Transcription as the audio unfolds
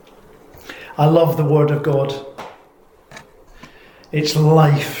I love the Word of God. It's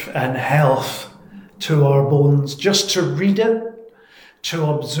life and health to our bones. Just to read it, to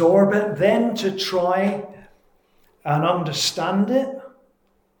absorb it, then to try and understand it,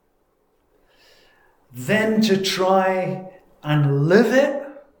 then to try and live it,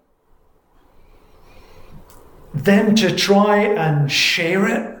 then to try and share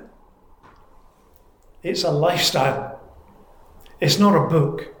it. It's a lifestyle. It's not a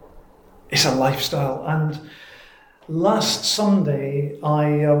book. It's a lifestyle. And last Sunday,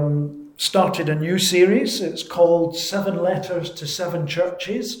 I started a new series. It's called 7 Letters to 7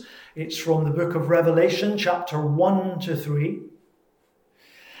 Churches. It's from the book of Revelation, chapter 1 to 3.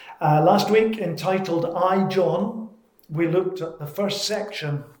 Last week, entitled I, John, we looked at the first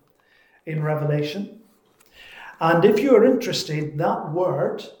section in Revelation. And if you are interested, that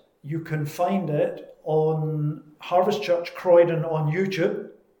word, you can find it on Harvest Church Croydon on YouTube.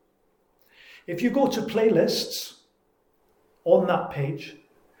 If you go to playlists on that page,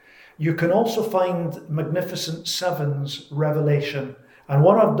 you can also find Magnificent Seven's Revelation. And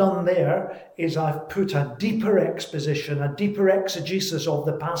what I've done there is I've put a deeper exposition, a deeper exegesis of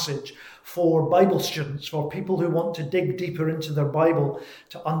the passage for Bible students, for people who want to dig deeper into their Bible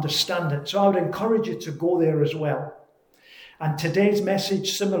to understand it. So I would encourage you to go there as well. And today's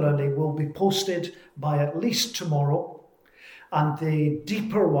message, similarly, will be posted by at least tomorrow. And the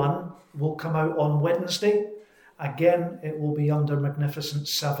deeper one will come out on Wednesday. Again, it will be under Magnificent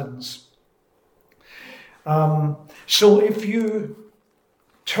Sevens. So if you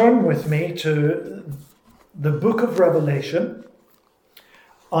turn with me to the book of Revelation,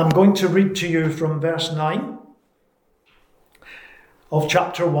 I'm going to read to you from verse 9 of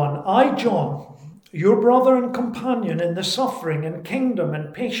chapter 1. I, John, your brother and companion in the suffering and kingdom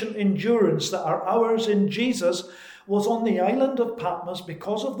and patient endurance that are ours in Jesus, was on the island of Patmos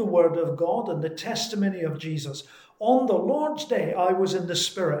because of the word of God and the testimony of Jesus. On the Lord's day I was in the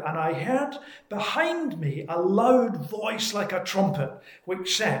Spirit, and I heard behind me a loud voice like a trumpet,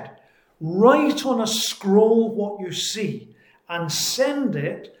 which said, write on a scroll what you see, and send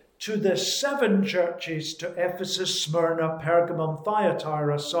it to the 7 churches, to Ephesus, Smyrna, Pergamum,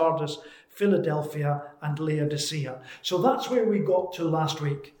 Thyatira, Sardis, Philadelphia, and Laodicea. So that's where we got to last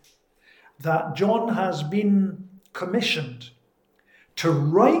week, that John has been commissioned to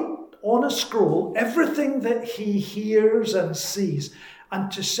write on a scroll everything that he hears and sees, and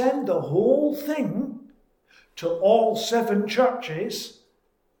to send the whole thing to all 7 churches,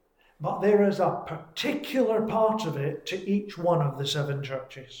 but there is a particular part of it to each one of the 7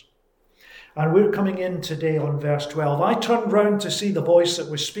 churches. And we're coming in today on verse 12. I turned round to see the voice that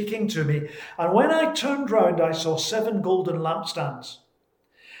was speaking to me, and when I turned round I saw 7 golden lampstands.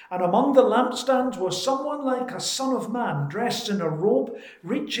 And among the lampstands was someone like a son of man, dressed in a robe,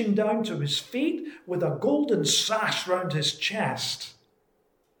 reaching down to his feet, with a golden sash round his chest.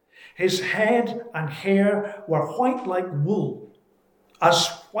 His head and hair were white like wool, as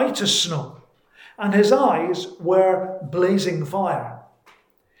white as snow, and his eyes were blazing fire.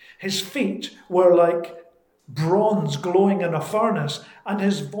 His feet were like bronze glowing in a furnace, and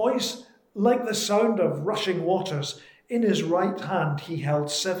his voice like the sound of rushing waters. In his right hand he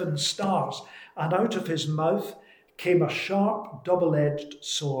held 7 stars, and out of his mouth came a sharp, double-edged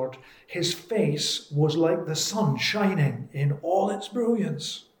sword. His face was like the sun shining in all its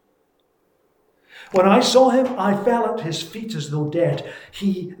brilliance. When I saw him, I fell at his feet as though dead.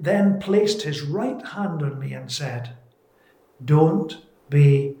 He then placed his right hand on me and said, don't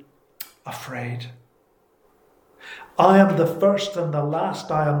be afraid. I am the first and the last.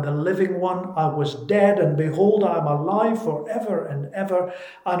 I am the living one. I was dead, and behold, I am alive forever and ever,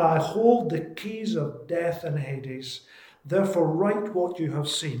 and I hold the keys of death and Hades. Therefore write what you have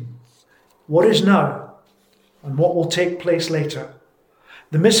seen, what is now, and what will take place later.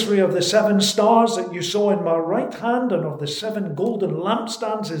 The mystery of the 7 stars that you saw in my right hand and of the 7 golden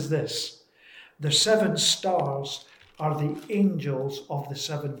lampstands is this. The 7 stars are the angels of the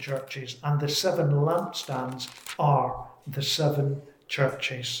 7 churches, and the 7 lampstands are the 7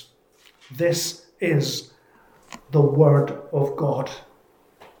 churches. This is the word of God.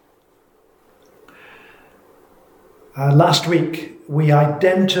 Last week we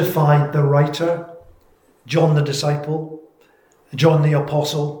identified the writer, John the disciple, John the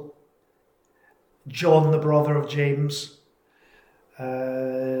apostle, John the brother of James,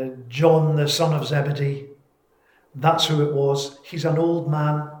 John the son of Zebedee. That's who it was. He's an old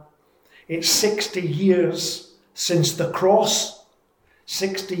man. It's 60 years since the cross,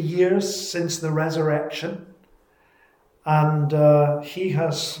 60 years since the resurrection. And he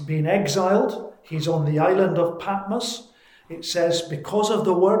has been exiled. He's on the island of Patmos. It says, because of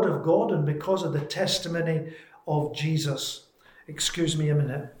the word of God and because of the testimony of Jesus. Excuse me a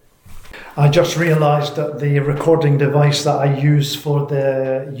minute. I just realised that the recording device that I use for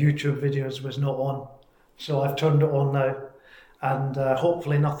the YouTube videos was not on. So I've turned it on now. And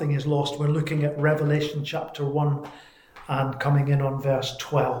hopefully nothing is lost. We're looking at Revelation chapter 1 and coming in on verse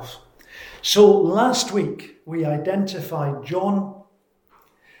 12. So last week we identified John.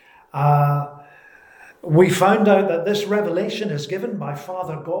 We found out that this revelation is given by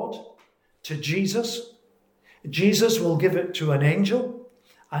Father God to Jesus. Jesus will give it to an angel.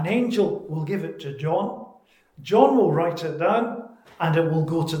 An angel will give it to John. John will write it down and it will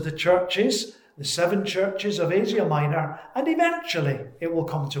go to the churches, the 7 churches of Asia Minor, and eventually it will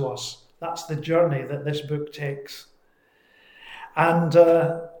come to us. That's the journey that this book takes. And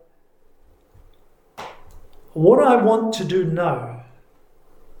what I want to do now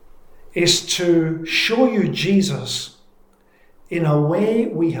is to show you Jesus in a way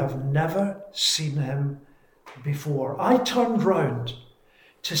we have never seen him before. I turned round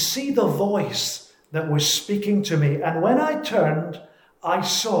to see the voice that was speaking to me, and when I turned, I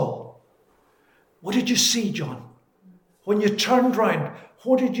saw. What did you see, John? When you turned round,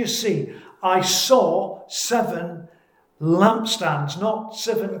 what did you see? I saw 7 lampstands, not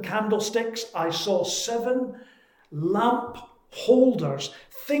 7 candlesticks. I saw 7 lamp holders,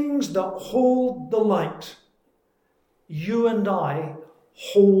 things that hold the light. You and I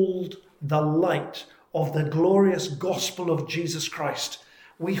hold the light of the glorious gospel of Jesus Christ.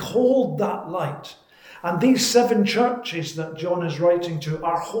 We hold that light. And these 7 churches that John is writing to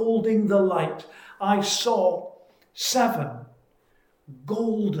are holding the light. I saw 7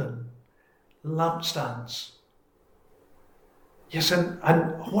 golden lampstands. Yes, and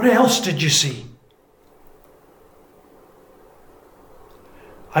what else did you see?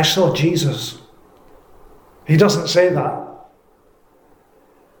 I saw Jesus. He doesn't say that.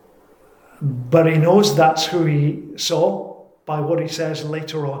 But he knows that's who he saw by what he says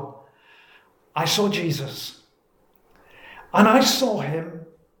later on. I saw Jesus. And I saw him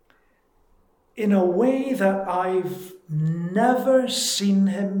in a way that I've never seen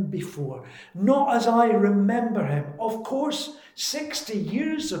him before. Not as I remember him. Of course, 60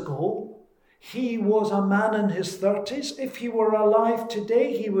 years ago, he was a man in his 30s. If he were alive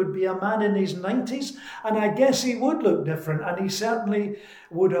today, he would be a man in his 90s. And I guess he would look different. And he certainly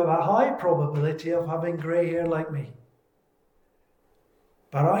would have a high probability of having grey hair like me.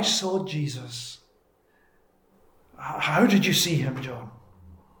 But I saw Jesus. How did you see him, John?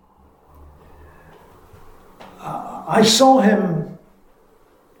 I saw him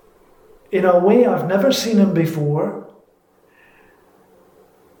in a way I've never seen him before.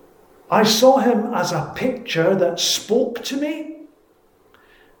 I saw him as a picture that spoke to me.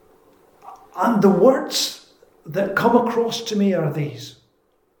 And the words that come across to me are these.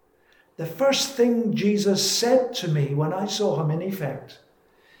 The first thing Jesus said to me when I saw him in effect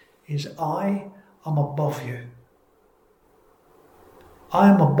is, I am above you. I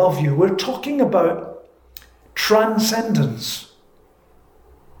am above you. We're talking about transcendence.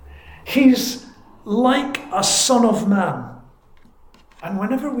 He's like a son of man. And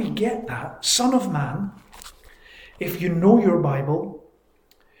whenever we get that, Son of Man, if you know your Bible,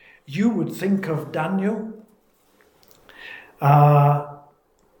 you would think of Daniel.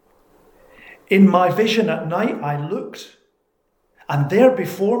 In my vision at night, I looked, and there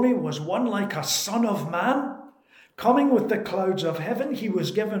before me was one like a Son of Man, coming with the clouds of heaven. He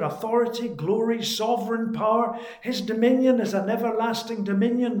was given authority, glory, sovereign power. His dominion is an everlasting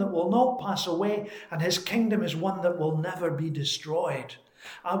dominion that will not pass away, and his kingdom is one that will never be destroyed.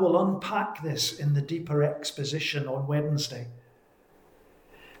 I will unpack this in the deeper exposition on Wednesday.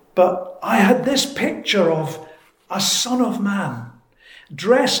 But I had this picture of a Son of Man,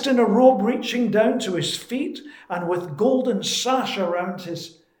 dressed in a robe reaching down to his feet and with golden sash around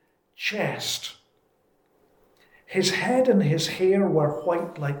his chest. His head and his hair were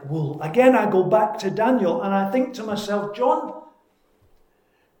white like wool. Again, I go back to Daniel and I think to myself, John,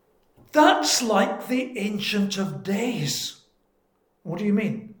 that's like the Ancient of Days. What do you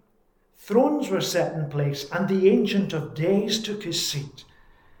mean? Thrones were set in place and the Ancient of Days took his seat.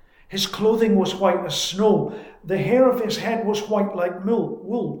 His clothing was white as snow. The hair of his head was white like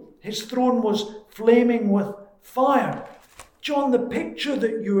wool. His throne was flaming with fire. John, the picture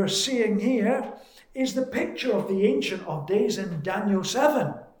that you are seeing here is the picture of the Ancient of Days in Daniel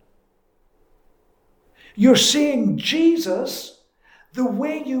 7. You're seeing Jesus the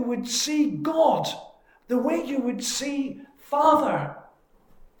way you would see God, the way you would see Father.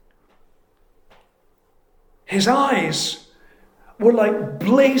 His eyes were like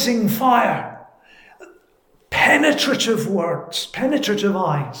blazing fire. penetrative words, penetrative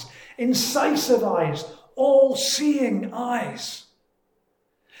eyes, incisive eyes, all-seeing eyes.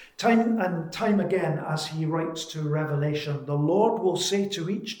 Time and time again, as he writes to Revelation, the Lord will say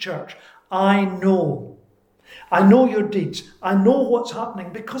to each church, I know your deeds. I know what's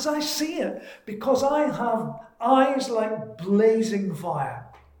happening because I see it, because I have eyes like blazing fire.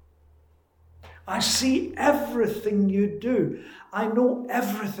 I see everything you do. I know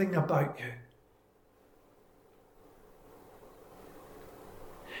everything about you.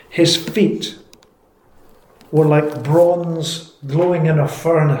 His feet were like bronze glowing in a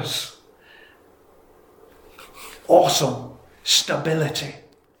furnace. Awesome stability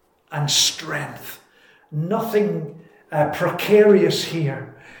and strength. Nothing precarious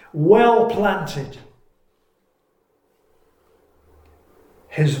here. Well planted.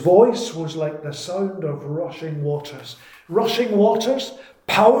 His voice was like the sound of rushing waters. Rushing waters,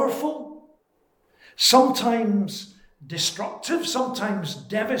 powerful, sometimes destructive, sometimes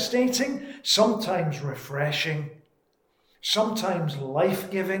devastating, sometimes refreshing, sometimes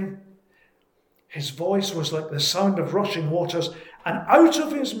life-giving. His voice was like the sound of rushing waters, and out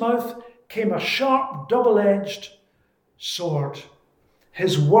of his mouth came a sharp, double-edged sword.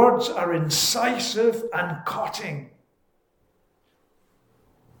 His words are incisive and cutting.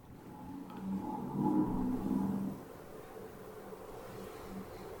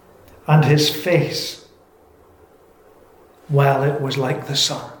 And his face, well, it was like the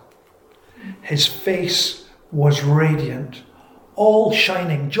sun. His face was radiant, all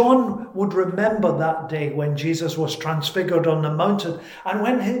shining. John would remember that day when Jesus was transfigured on the mountain, and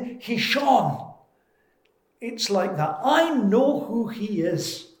when he shone. It's like that. I know who he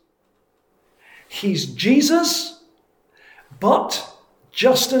is. He's Jesus, but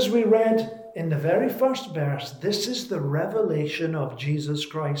just as we read in the very first verse, this is the revelation of Jesus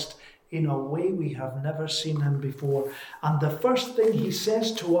Christ in a way we have never seen him before. And the first thing he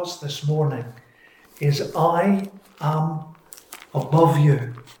says to us this morning is, I am above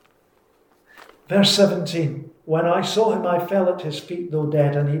you. Verse 17, when I saw him, I fell at his feet, though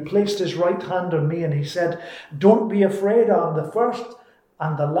dead, and he placed his right hand on me, and he said, don't be afraid, I am the first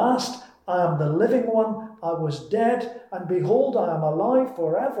and the last. I am the living one. I was dead, and behold, I am alive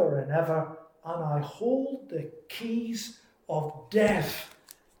forever and ever, and I hold the keys of death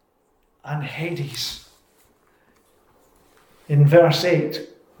and Hades. In verse 8,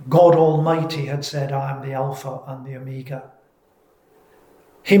 God Almighty had said, I am the Alpha and the Omega.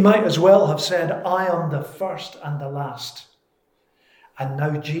 He might as well have said, I am the first and the last. And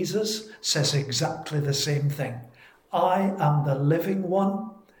now Jesus says exactly the same thing. I am the living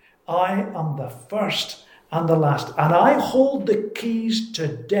one. I am the first and the last. And I hold the keys to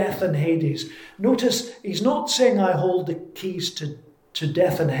death and Hades. Notice, he's not saying I hold the keys to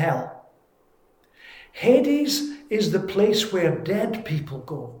death and hell. Hades is the place where dead people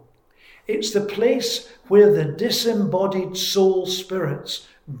go. It's the place where the disembodied soul spirits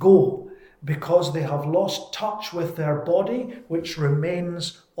go because they have lost touch with their body, which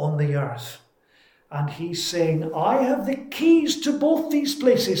remains on the earth. And he's saying, I have the keys to both these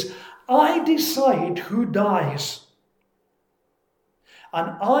places. I decide who dies.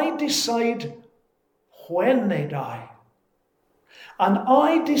 And I decide when they die. And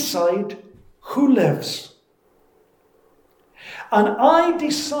I decide who lives. And I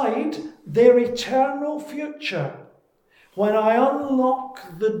decide their eternal future. When I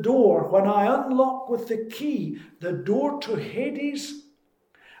unlock the door, when I unlock with the key the door to Hades,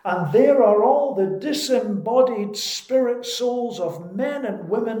 and there are all the disembodied spirit souls of men and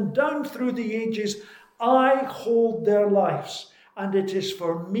women down through the ages, I hold their lives, and it is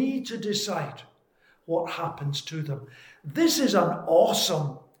for me to decide what happens to them. This is an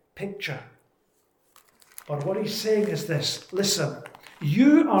awesome picture. But what he's saying is this. Listen,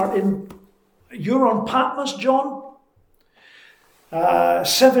 you're on Patmos, John.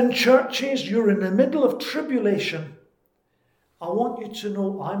 7 churches. You're in the middle of tribulation. I want you to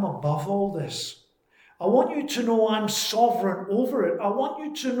know I'm above all this. I want you to know I'm sovereign over it. I want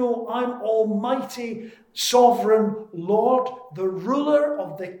you to know I'm Almighty, Sovereign Lord, the ruler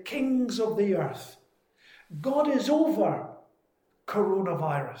of the kings of the earth. God is over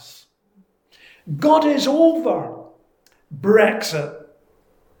coronavirus. God is over Brexit.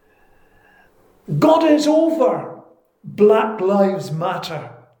 God is over Black Lives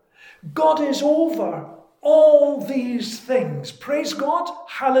Matter. God is over all these things. Praise God.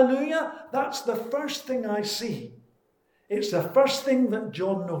 Hallelujah. That's the first thing I see. It's the first thing that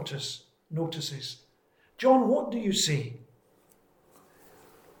John notices. John, what do you see?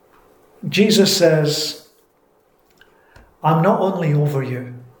 Jesus says, I'm not only over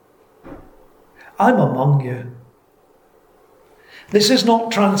you, I'm among you. This is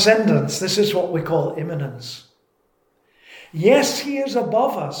not transcendence. This is what we call immanence. Yes, he is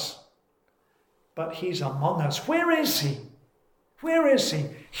above us, but he's among us. Where is he? Where is he?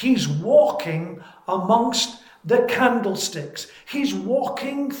 He's walking amongst the candlesticks. He's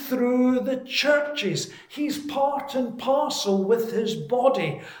walking through the churches. He's part and parcel with his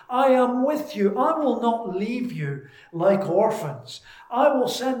body. I am with you. I will not leave you like orphans. I will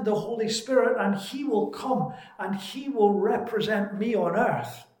send the Holy Spirit, and he will come and he will represent me on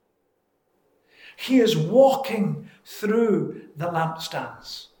earth. He is walking through the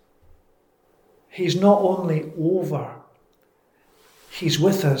lampstands. He's not only over, he's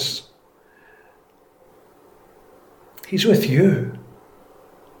with us. He's with you.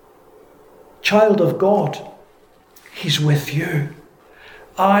 Child of God, he's with you.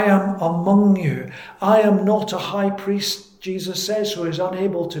 I am among you. I am not a high priest, Jesus says, who is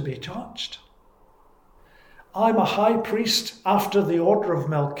unable to be touched. I'm a high priest after the order of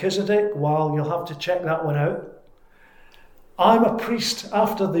Melchizedek. Well, you'll have to check that one out. I'm a priest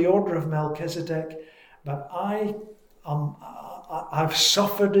after the order of Melchizedek, but I've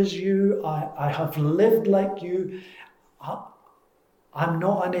suffered as you. I have lived like you. I'm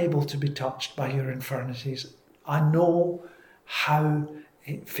not unable to be touched by your infirmities. I know how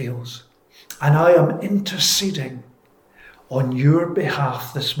it feels. And I am interceding on your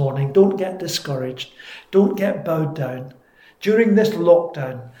behalf this morning. Don't get discouraged. Don't get bowed down. During this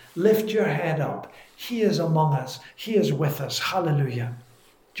lockdown, lift your head up. He is among us. He is with us. Hallelujah.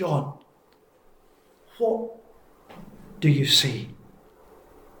 John, what do you see?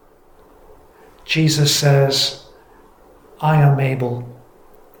 Jesus says, I am able.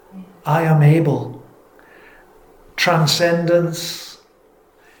 I am able. Transcendence,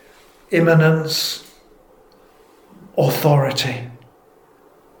 immanence, authority.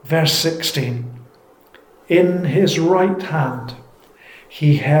 Verse 16. In his right hand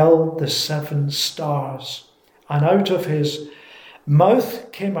he held the 7 stars, and out of his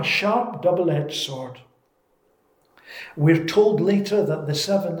mouth came a sharp double-edged sword. We're told later that the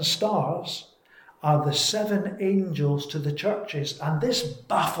 7 stars are the 7 angels to the churches, and this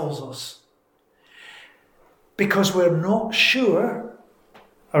baffles us because we're not sure,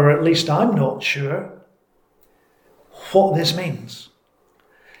 or at least I'm not sure, what this means.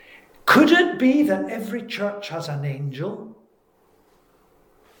 Could it be that every church has an angel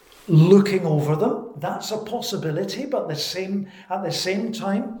looking over them? That's a possibility, but at the same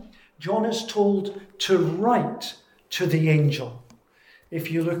time, John is told to write to the angel.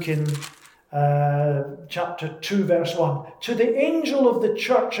 If you look in chapter 2, verse 1, to the angel of the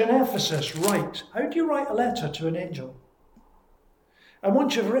church in Ephesus, write. How do you write a letter to an angel? And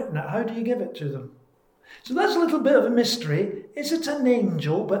once you've written it, how do you give it to them? So that's a little bit of a mystery. Is it an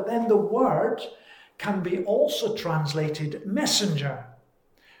angel? But then the word can be also translated messenger.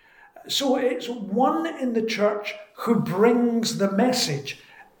 So it's one in the church who brings the message.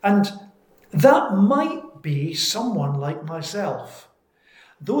 And that might be someone like myself.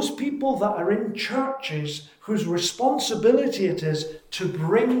 Those people that are in churches whose responsibility it is to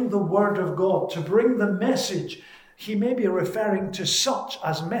bring the word of God, to bring the message. He may be referring to such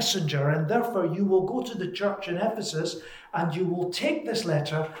as messenger, and therefore you will go to the church in Ephesus and you will take this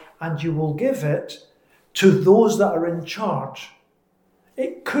letter and you will give it to those that are in charge.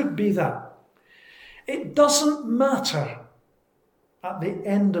 It could be that. It doesn't matter at the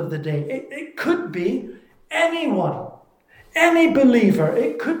end of the day. It could be anyone, any believer.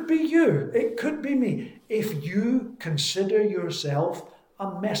 It could be you. It could be me. If you consider yourself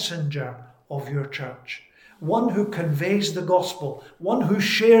a messenger of your church, one who conveys the gospel, one who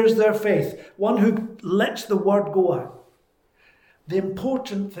shares their faith, one who lets the word go out. The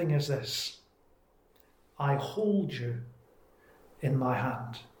important thing is this: I hold you in my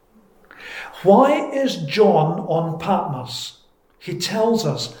hand. Why is John on Patmos? He tells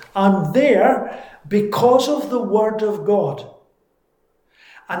us, I'm there because of the word of God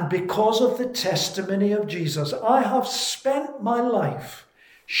and because of the testimony of Jesus. I have spent my life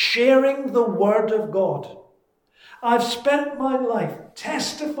sharing the word of God. I've spent my life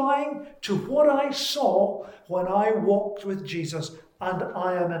testifying to what I saw when I walked with Jesus, and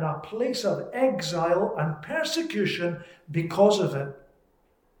I am in a place of exile and persecution because of it.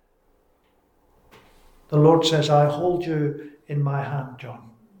 The Lord says, I hold you in my hand, John.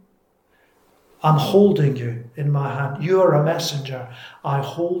 I'm holding you in my hand. You are a messenger. I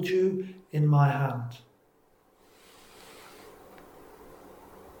hold you in my hand.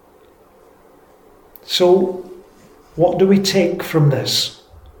 So, what do we take from this?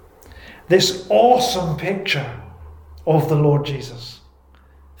 This awesome picture of the Lord Jesus.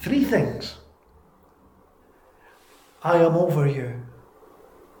 3 things. I am over you.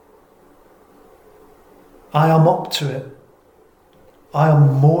 I am up to it. I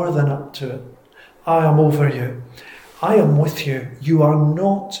am more than up to it. I am over you. I am with you. You are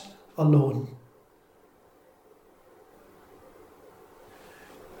not alone.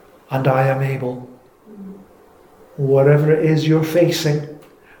 And I am able. Whatever it is you're facing,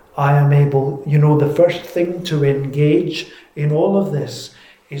 I am able. You know, the first thing to engage in all of this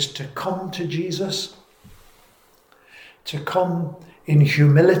is to come to Jesus, to come in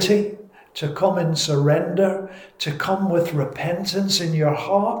humility, to come in surrender, to come with repentance in your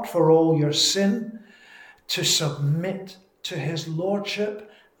heart for all your sin, to submit to his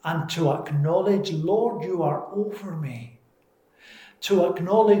lordship and to acknowledge, Lord, you are over me. To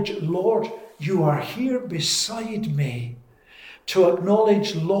acknowledge, Lord, you are here beside me. To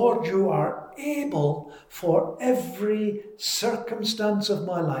acknowledge, Lord, you are able for every circumstance of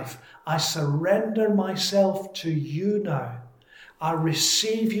my life. I surrender myself to you now. I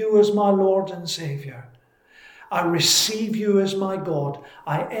receive you as my Lord and Saviour. I receive you as my God.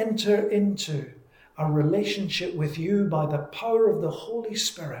 I enter into a relationship with you by the power of the Holy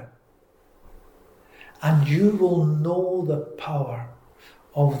Spirit. And you will know the power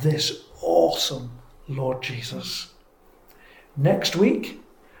of this awesome Lord Jesus. Next week,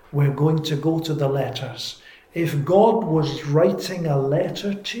 we're going to go to the letters. If God was writing a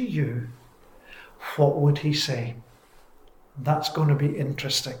letter to you, what would he say? That's going to be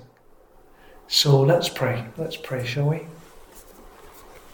interesting. So let's pray. Let's pray, shall we?